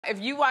If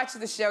you watched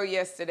the show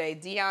yesterday,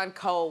 Deon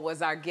Cole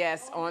was our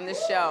guest on the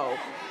show.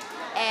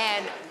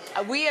 And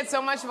we had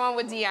so much fun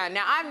with Deon.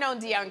 Now, I've known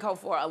Deon Cole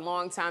for a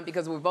long time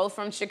because we're both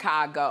from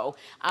Chicago.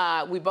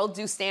 We both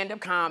do stand-up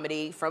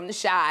comedy from the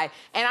Chi.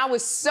 And I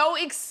was so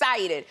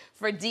excited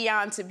for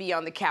Deon to be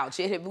on the couch.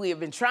 We had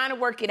been trying to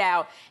work it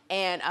out.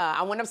 And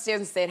I went upstairs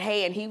and said,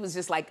 hey, and he was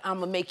just like, I'm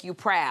gonna make you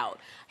proud.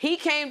 He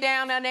came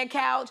down on that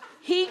couch.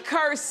 He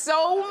cursed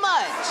so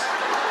much.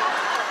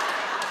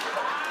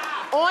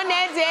 On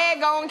that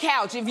daggone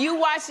couch. If you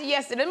watched it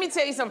yesterday, let me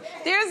tell you something.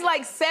 There's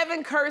like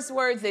 7 curse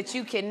words that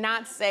you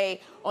cannot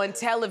say on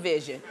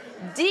television.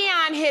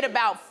 Deon hit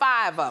about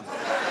 5 of them.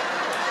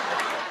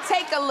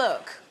 Take a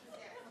look.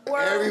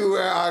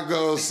 Everywhere I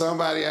go,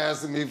 somebody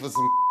asking me for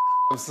some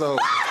so.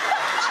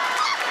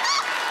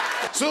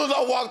 As soon as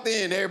I walked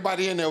in,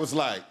 everybody in there was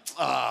like, he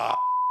gonna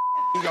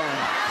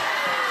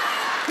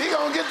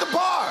get the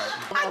part.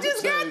 I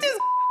just got this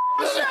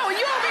show.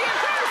 You over here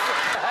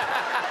cursing.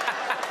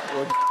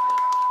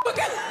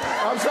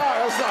 I'm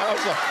sorry.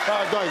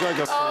 Go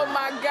ahead. Oh,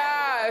 my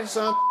gosh.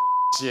 Some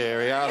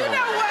Sherri, I don't know. You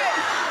know what?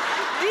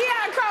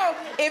 Deon Cole,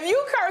 if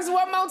you curse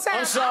one more time...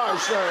 I'm sorry,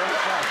 Sherri.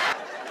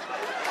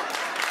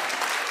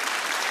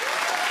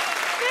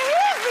 Now,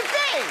 here's the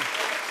thing.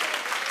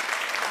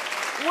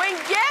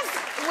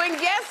 When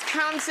guests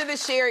come to the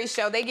Sherri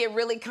show, they get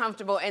really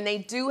comfortable and they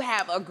do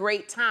have a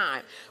great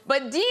time.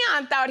 But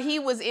Deon thought he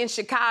was in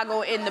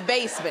Chicago in the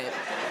basement.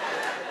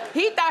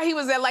 He thought he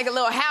was at like a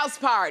little house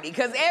party,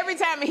 because every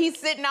time he's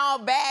sitting all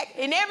back,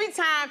 and every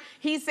time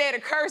he said a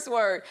curse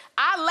word,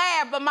 I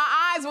laughed, but my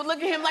eyes would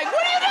look at him like,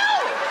 what are you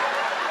doing?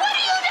 What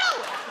are you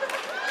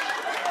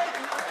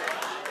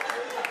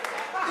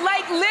doing?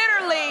 Like,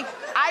 literally,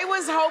 I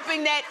was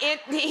hoping that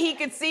he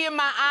could see in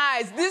my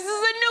eyes, this is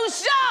a new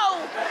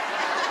show.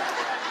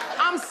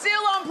 I'm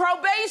still on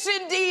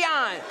probation,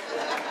 Deon.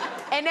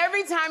 And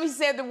every time he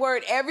said the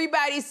word,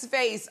 everybody's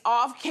face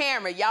off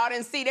camera, y'all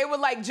didn't see, they were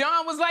like,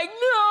 John was like,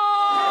 no!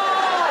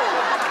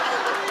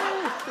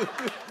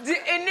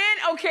 And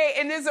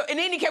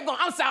then he kept going,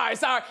 I'm sorry.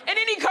 And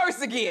then he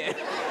cursed again.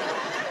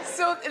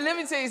 So let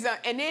me tell you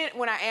something. And then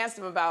when I asked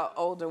him about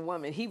older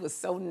women, he was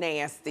so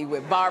nasty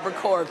with Barbara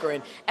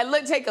Corcoran. And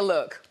look, take a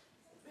look.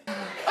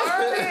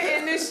 Earlier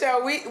in this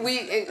show, we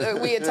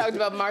had talked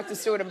about Martha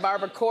Stewart and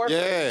Barbara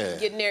Corcoran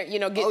getting their,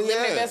 living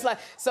their best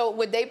life. So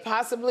would they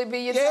possibly be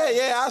your type?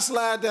 Yeah, I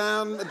slide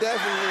down, definitely,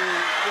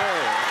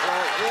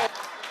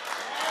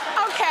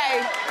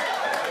 Okay.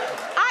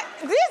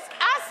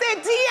 I said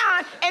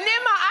Deon, and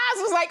then my eyes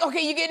was like,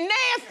 okay, you get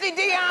nasty,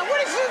 Deon.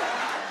 What is you?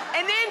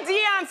 And then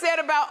Deon said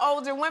about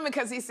older women,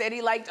 because he said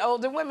he liked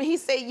older women. He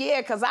said,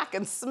 yeah, because I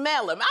can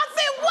smell them. I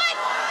said, what?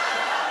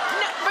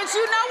 But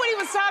you know what he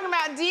was talking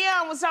about?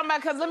 Deon was talking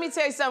about, because let me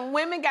tell you something,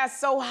 women got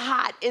so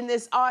hot in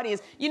this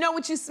audience. You know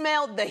what you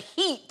smelled? The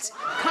heat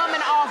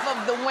coming off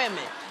of the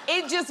women.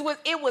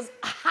 It was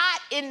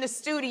hot in the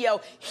studio.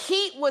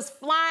 Heat was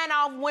flying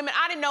off women.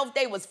 I didn't know if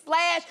they was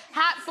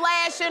hot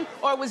flashing,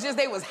 or it was just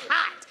they was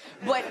hot.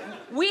 But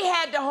we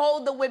had to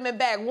hold the women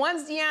back.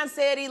 Once Deon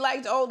said he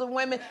liked older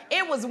women,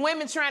 it was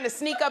women trying to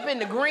sneak up in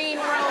the green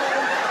room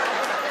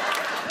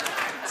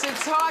to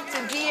talk to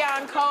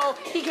Deon Cole.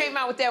 He came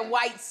out with that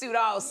white suit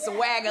all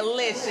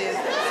swaggerlicious.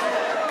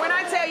 When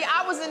I tell you,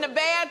 I was in the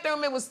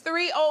bathroom, it was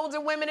 3 older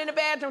women in the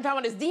bathroom talking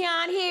about, is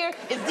Deon here?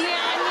 Is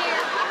Deon here?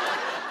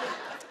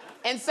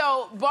 And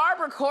so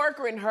Barbara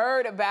Corcoran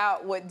heard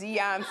about what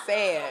Deon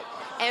said.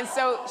 And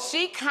so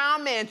she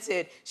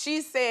commented,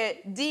 she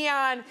said,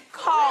 Deon,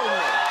 call me.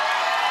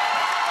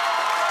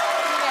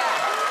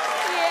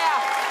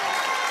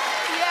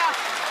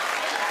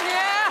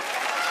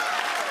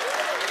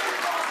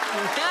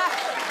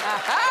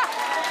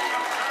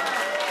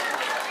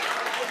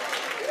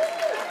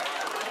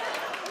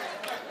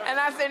 And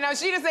I said, no,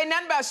 she didn't say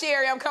nothing about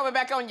Sherri. I'm coming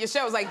back on your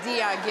show. It was like,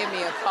 Deon, give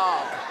me a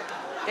call.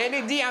 And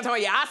then Deon told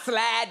me, yeah, I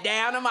slide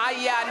down him.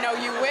 Yeah, I know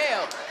you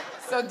will.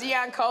 So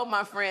Deon Cole,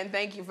 my friend,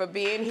 thank you for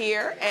being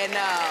here. And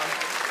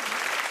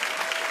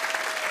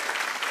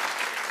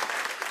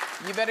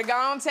you better go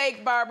on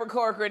take Barbara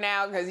Corcoran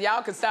out, because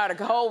y'all could start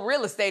a whole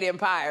real estate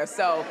empire.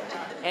 So,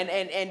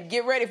 and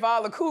get ready for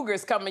all the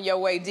cougars coming your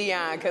way,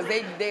 Deon, because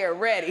they are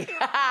ready.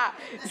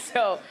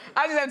 So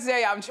I just have to tell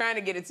you, I'm trying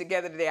to get it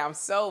together today. I'm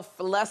so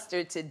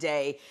flustered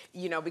today,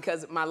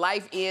 because my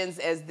life ends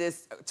as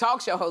this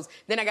talk show host.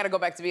 Then I got to go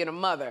back to being a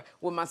mother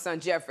with my son,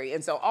 Jeffrey.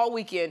 And so all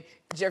weekend,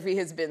 Jeffrey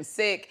has been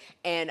sick,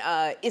 and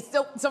it's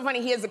so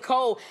funny, he has a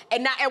cold.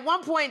 And now, at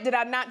one point, did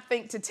I not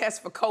think to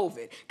test for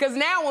COVID? Because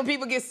now when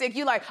people get sick,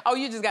 you're like, oh,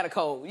 you just got a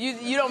cold.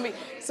 You don't mean...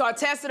 So I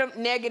tested him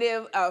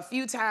negative a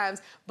few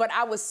times, but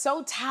I was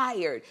so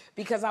tired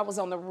because I was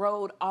on the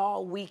road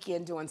all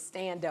weekend doing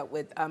stand-up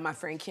with my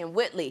friend Kim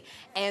Whitley.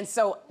 And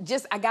so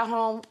I got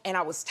home, and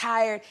I was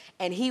tired,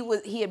 and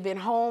he had been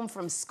home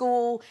from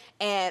school,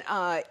 and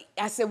I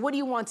said, what do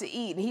you want to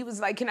eat? And he was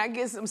like, can I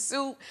get some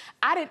soup?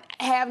 I didn't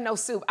have no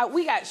soup.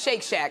 We got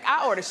Shake Shack.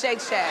 I ordered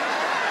Shake Shack.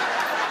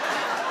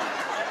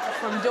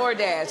 from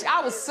DoorDash.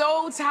 I was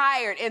so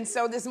tired. And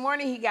so this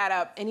morning he got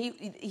up and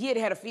he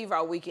had a fever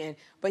all weekend,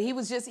 but he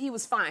was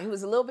fine. He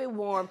was a little bit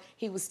warm.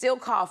 He was still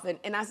coughing.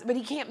 And I said, but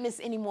he can't miss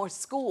any more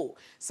school.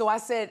 So I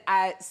said,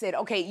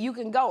 okay, you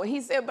can go. And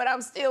he said, but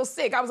I'm still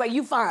sick. I was like,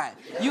 you fine.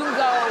 You can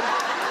go.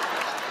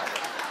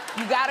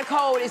 You got a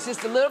cold, it's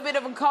just a little bit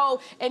of a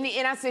cold. And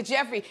I said,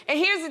 Jeffrey, and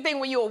here's the thing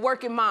when you're a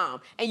working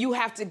mom and you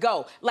have to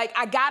go. Like,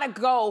 I gotta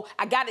go,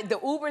 the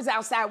Uber's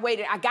outside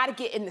waiting, I gotta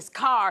get in this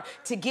car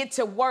to get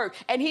to work.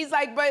 And he's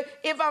like, but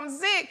if I'm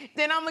sick,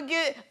 then I'm gonna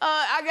get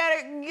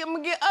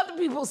other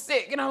people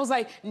sick. And I was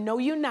like, no,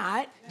 you're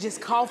not. Just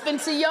cough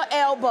into your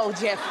elbow,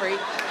 Jeffrey.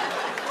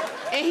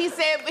 And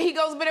he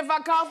goes, but if I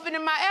cough into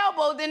my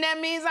elbow, then that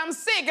means I'm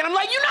sick. And I'm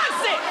like, you're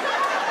not sick.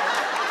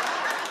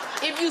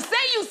 If you say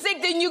you sick,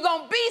 then you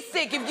gonna be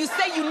sick. If you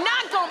say you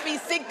not gonna be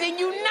sick, then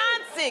you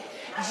not sick,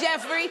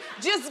 Jeffrey.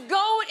 Just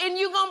go and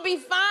you gonna be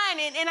fine.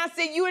 And I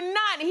said, you're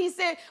not. And he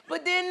said,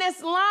 but then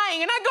that's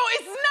lying. And I go,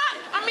 it's not.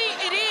 I mean,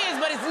 it is,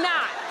 but it's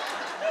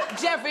not,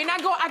 Jeffrey. And I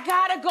go, I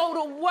gotta go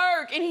to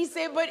work. And he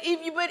said, but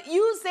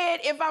you said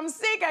if I'm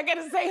sick, I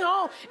gotta stay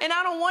home. And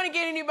I don't wanna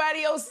get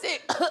anybody else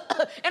sick.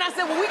 And I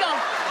said, well,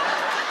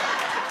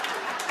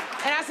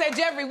 And I said,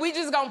 Jeffrey, we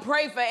just gonna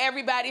pray for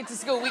everybody at the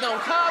school. We gonna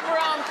cover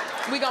them.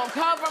 We gonna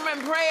cover them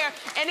in prayer.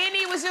 And then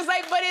he was just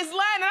like, but it's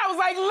lying. And I was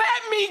like,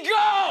 let me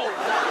go.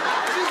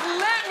 Just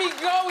let me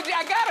go.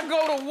 I gotta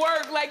go to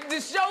work. Like, the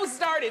show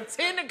started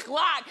 10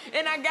 o'clock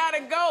and I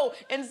gotta go.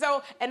 And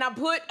so, and I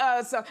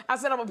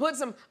said, I'm gonna put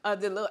some,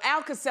 the little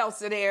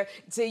Alka-Seltzer there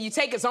till you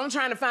take it. So I'm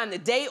trying to find the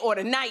day or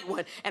the night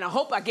one. And I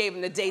hope I gave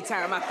him the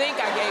daytime. I think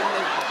I gave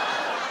him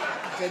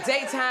the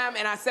daytime,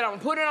 and I said, I'm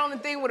gonna put it on the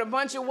thing with a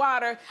bunch of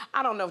water.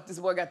 I don't know if this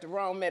boy got the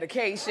wrong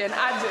medication.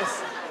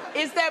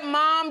 It's that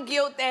mom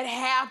guilt that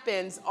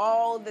happens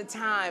all the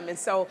time. And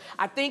so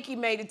I think he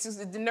made it to,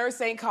 the nurse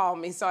ain't called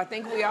me, so I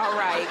think we all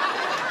right.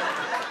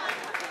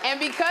 And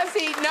because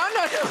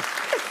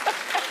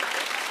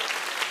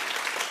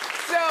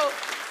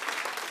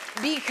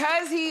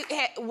because he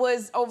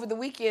was over the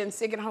weekend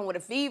sick at home with a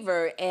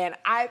fever, and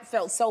I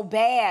felt so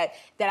bad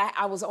that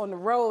I was on the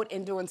road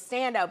and doing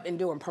stand-up and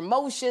doing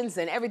promotions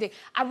and everything,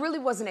 I really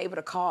wasn't able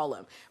to call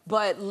him.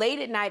 But late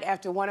at night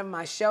after one of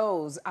my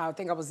shows, I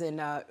think I was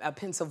in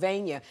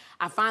Pennsylvania,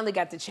 I finally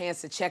got the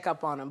chance to check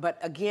up on him. But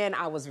again,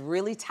 I was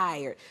really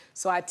tired.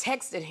 So I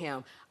texted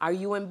him, are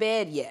you in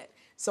bed yet?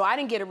 So I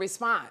didn't get a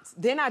response.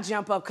 Then I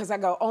jump up because I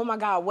go, oh my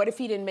God, what if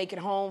he didn't make it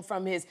home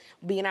from his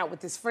being out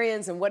with his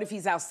friends? And what if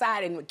he's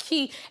outside and with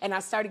Key? And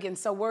I started getting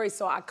so worried,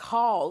 so I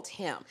called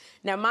him.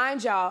 Now,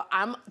 mind y'all,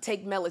 I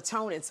take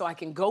melatonin so I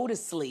can go to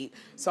sleep,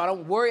 so I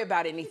don't worry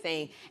about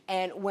anything.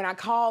 And when I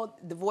called,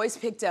 the voice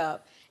picked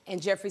up,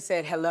 and Jeffrey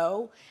said,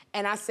 hello?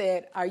 And I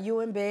said, are you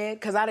in bed?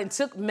 Because I didn't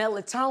took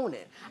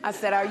melatonin. I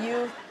said,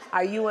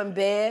 are you in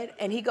bed?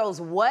 And he goes,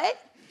 what?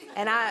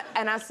 And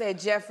I said,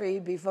 Jeffrey,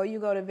 before you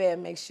go to bed,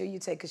 make sure you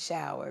take a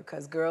shower,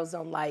 because girls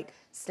don't like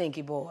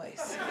stinky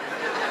boys.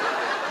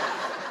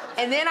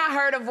 And then I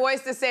heard a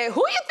voice that said,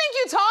 who you think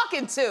you're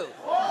talking to?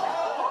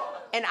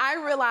 And I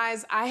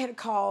realized I had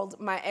called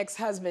my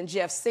ex-husband,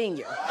 Jeff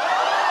Sr.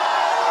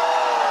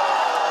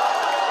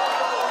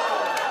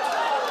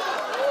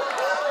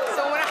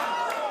 So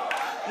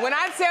when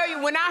I tell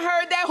you, when I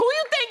heard that, who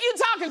you think you're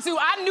talking to?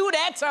 I knew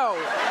that tone.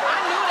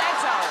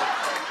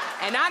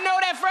 And I know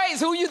that phrase,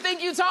 who you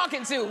think you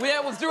talking to?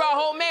 That was through our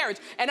whole marriage.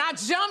 And I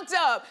jumped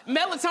up,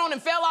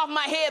 melatonin fell off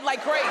my head like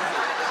crazy.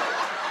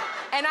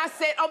 And I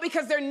said, oh,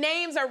 because their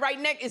names are right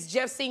next, it's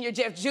Jeff Sr.,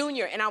 Jeff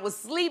Jr., and I was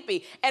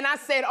sleepy. And I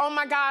said, oh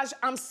my gosh,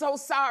 I'm so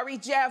sorry,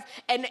 Jeff.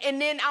 And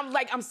then I'm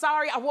like, I'm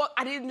sorry,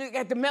 I didn't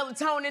get the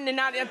melatonin, and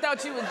I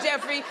thought you was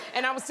Jeffrey,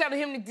 and I was telling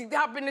him to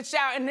hop in the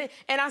shower, and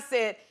I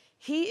said,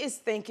 he is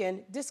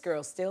thinking, this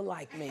girl still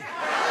like me. She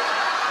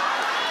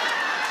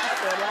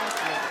still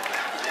likes me.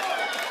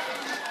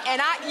 And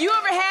you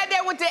ever had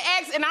that with the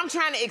ex, and I'm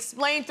trying to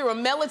explain through a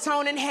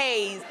melatonin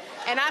haze,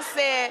 and I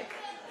said,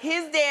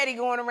 his daddy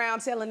going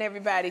around telling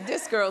everybody,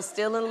 this girl's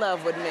still in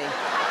love with me.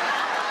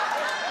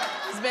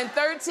 It's been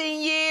 13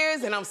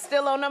 years, and I'm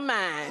still on her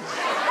mind.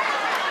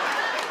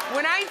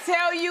 When I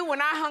tell you,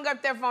 when I hung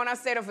up that phone, I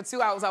stayed up for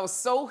 2 hours, I was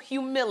so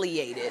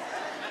humiliated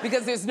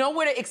because there's no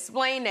way to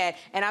explain that.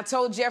 And I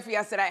told Jeffrey,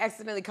 I said, I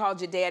accidentally called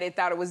your dad, they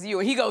thought it was you.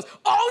 And he goes,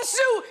 oh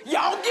shoot,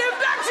 y'all get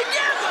back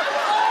together,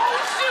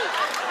 oh shoot.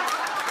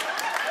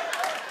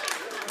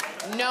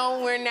 No,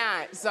 we're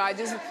not. So I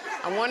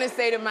want to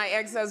say to my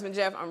ex-husband,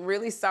 Jeff, I'm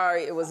really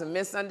sorry. It was a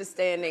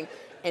misunderstanding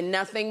and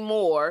nothing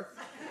more.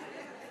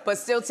 But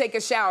still take a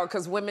shower,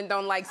 because women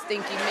don't like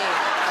stinky men.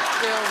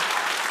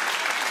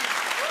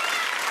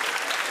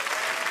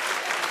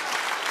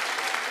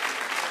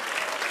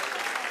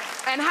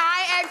 And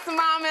hi,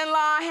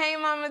 ex-mom-in-law. Hey,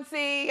 Mama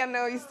T. I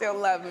know you still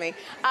love me.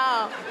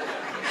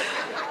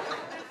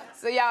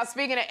 So y'all,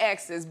 speaking of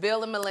exes,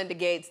 Bill and Melinda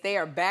Gates, they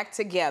are back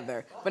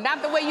together. But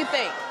not the way you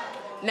think.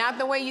 Not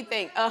the way you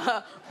think.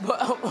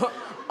 But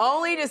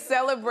only to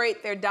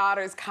celebrate their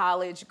daughter's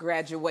college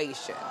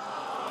graduation.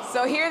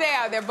 So here they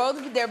are. They're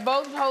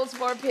both posed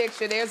for a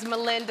picture. There's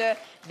Melinda.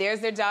 There's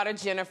their daughter,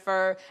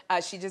 Jennifer.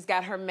 She just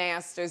got her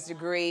master's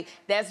degree.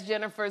 That's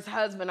Jennifer's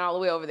husband all the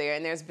way over there.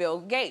 And there's Bill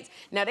Gates.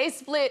 Now, they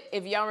split,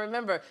 if y'all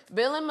remember,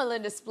 Bill and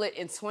Melinda split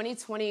in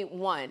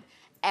 2021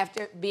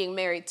 after being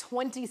married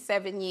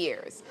 27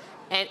 years.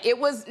 And it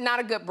was not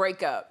a good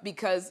breakup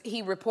because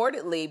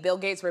Bill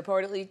Gates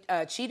reportedly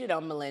cheated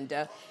on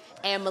Melinda.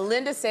 And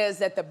Melinda says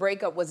that the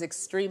breakup was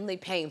extremely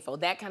painful.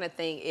 That kind of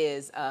thing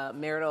is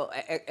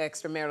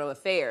extramarital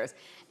affairs.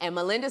 And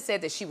Melinda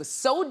said that she was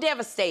so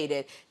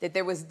devastated that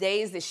there was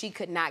days that she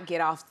could not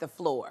get off the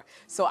floor.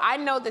 So I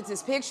know that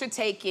this picture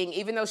taking,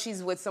 even though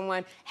she's with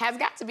someone, has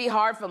got to be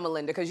hard for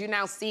Melinda because you're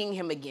now seeing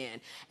him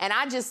again. And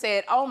I just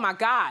said, oh my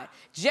God,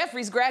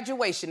 Jeffrey's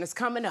graduation is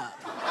coming up.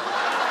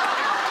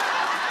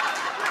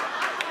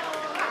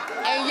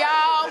 And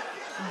y'all,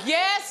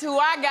 guess who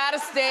I gotta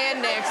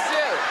stand next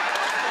to?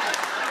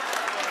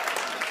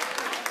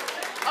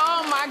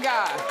 Oh my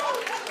God.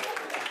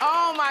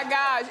 Oh my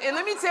gosh. And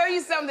let me tell you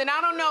something. I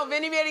don't know if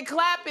anybody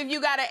clap if you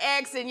got an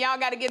ex and y'all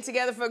got to get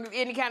together for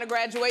any kind of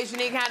graduation,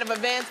 any kind of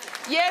events.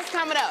 Yeah, it's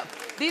coming up.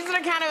 These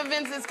are the kind of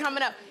events that's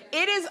coming up.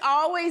 It is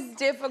always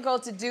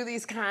difficult to do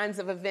these kinds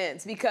of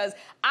events because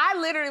I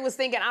literally was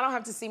thinking I don't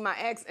have to see my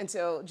ex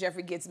until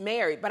Jeffrey gets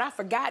married, but I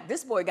forgot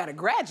this boy got to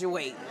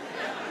graduate.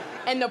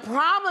 And the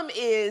problem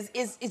is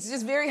it's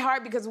just very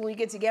hard because when we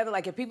get together,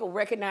 like if people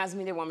recognize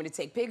me, they want me to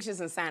take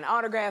pictures and sign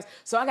autographs,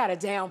 so I gotta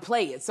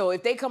downplay it. So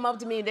if they come up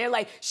to me and they're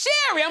like,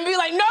 Sherri, I'm gonna be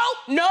like,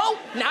 no,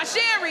 not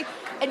Sherri.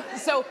 And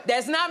so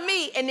that's not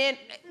me. And then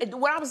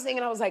what I was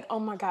thinking, I was like,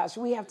 oh my gosh,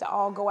 we have to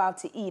all go out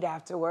to eat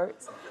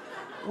afterwards.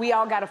 We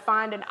all gotta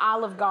find an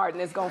Olive Garden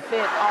that's gonna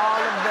fit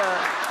all of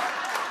the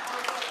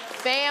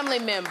family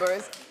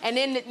members. And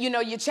then, you know,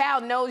 your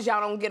child knows y'all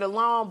don't get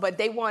along, but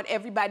the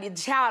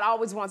child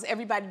always wants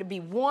everybody to be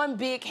one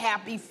big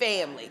happy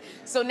family.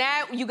 So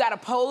now you gotta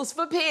pose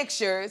for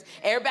pictures.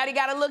 Everybody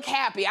gotta look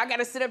happy. I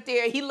gotta sit up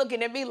there, he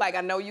looking at me like,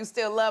 I know you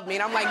still love me.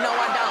 And I'm like, no,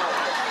 I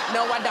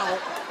don't. No, I don't.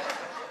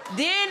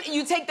 Then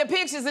you take the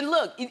pictures and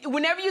look,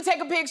 whenever you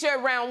take a picture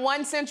around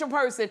one central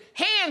person,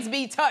 hands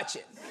be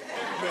touching.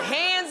 The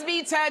hands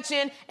be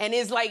touching, and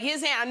it's like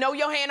his hand, I know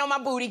your hand on my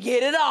booty,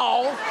 get it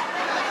all.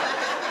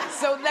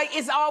 So like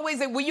it's always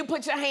like, will you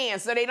put your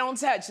hands so they don't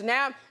touch?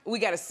 Now we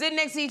gotta sit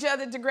next to each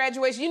other at the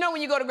graduation. You know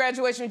when you go to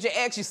graduation with your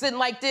ex, you're sitting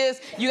like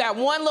this. You got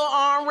one little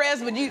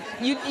armrest, but you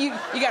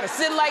gotta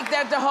sit like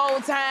that the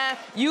whole time.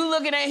 You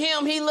looking at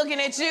him, he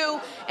looking at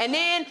you, and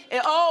then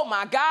oh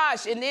my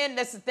gosh, and then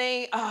that's the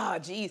thing. Oh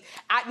geez,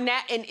 and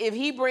if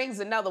he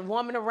brings another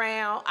woman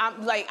around,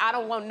 I'm like I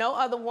don't want no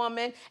other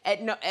woman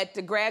at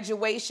the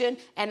graduation.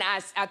 And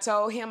I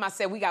told him, I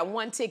said we got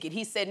one ticket.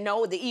 He said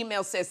no. The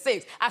email says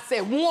 6. I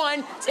said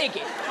one ticket.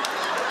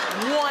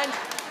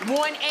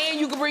 One, and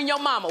you can bring your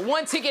mama.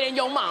 One ticket and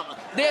your mama.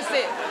 That's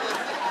it.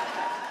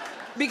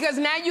 Because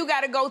now you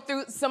got to go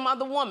through some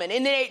other woman.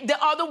 And the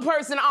other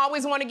person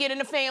always want to get in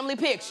the family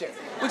picture,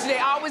 which they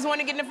always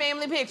want to get in the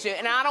family picture.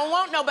 And I don't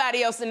want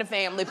nobody else in the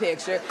family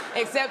picture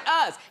except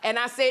us. And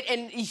I said,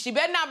 and she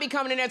better not be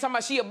coming in there talking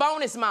about she a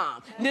bonus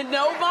mom.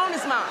 No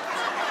bonus moms.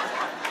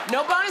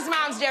 No bonus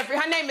moms, Jeffrey.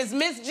 Her name is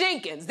Miss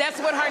Jenkins. That's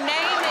what her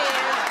name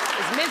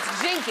is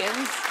Miss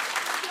Jenkins.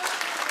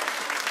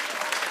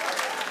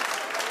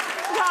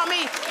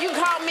 You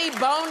can call me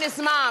bonus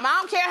mom. I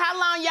don't care how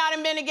long y'all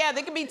done been together.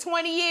 It could be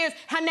 20 years.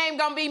 Her name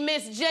gonna be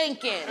Miss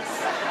Jenkins.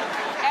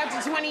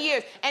 After 20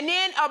 years. And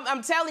then,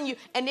 I'm telling you,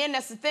 and then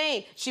that's the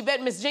thing.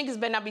 Miss Jenkins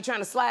better not be trying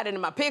to slide into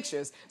my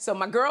pictures. So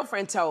my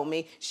girlfriend told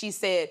me, she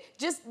said,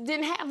 just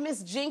didn't have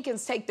Miss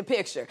Jenkins take the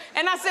picture.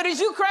 And I said, is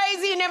you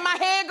crazy? And then my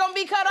head gonna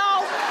be cut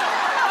off?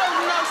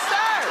 Oh, no,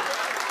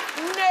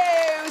 sir.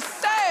 No,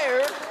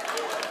 sir.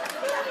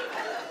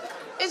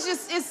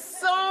 It's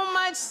so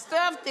much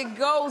stuff that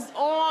goes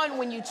on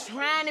when you're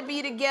trying to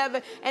be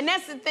together. And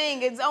that's the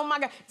thing, it's, oh my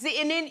God.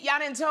 See, and then y'all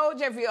done told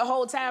Jeffrey the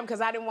whole time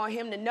because I didn't want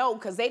him to know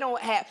because they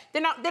don't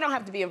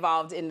have to be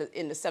involved in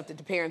the stuff that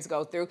the parents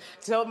go through.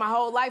 So my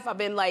whole life I've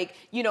been like,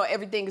 you know,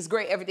 everything is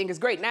great.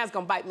 Now it's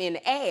gonna bite me in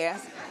the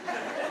ass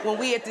when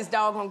we at this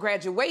doggone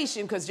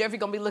graduation because Jeffrey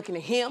gonna be looking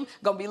at him,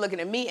 gonna be looking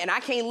at me, and I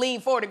can't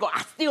lean forward and go,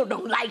 I still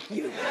don't like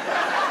you.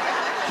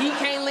 He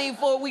can't lean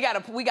forward. We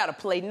gotta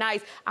play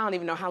nice. I don't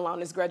even know how long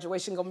this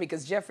graduation gonna be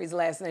because Jeffrey's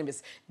last name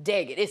is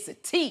Daggett. It's a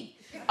T.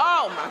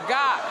 Oh my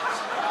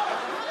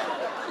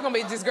gosh. We're gonna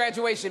be at this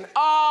graduation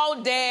all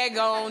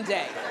daggone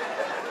day.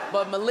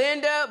 But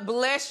Melinda,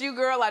 bless you,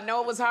 girl. I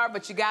know it was hard,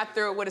 but you got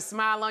through it with a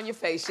smile on your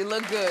face. You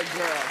look good,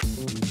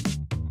 girl.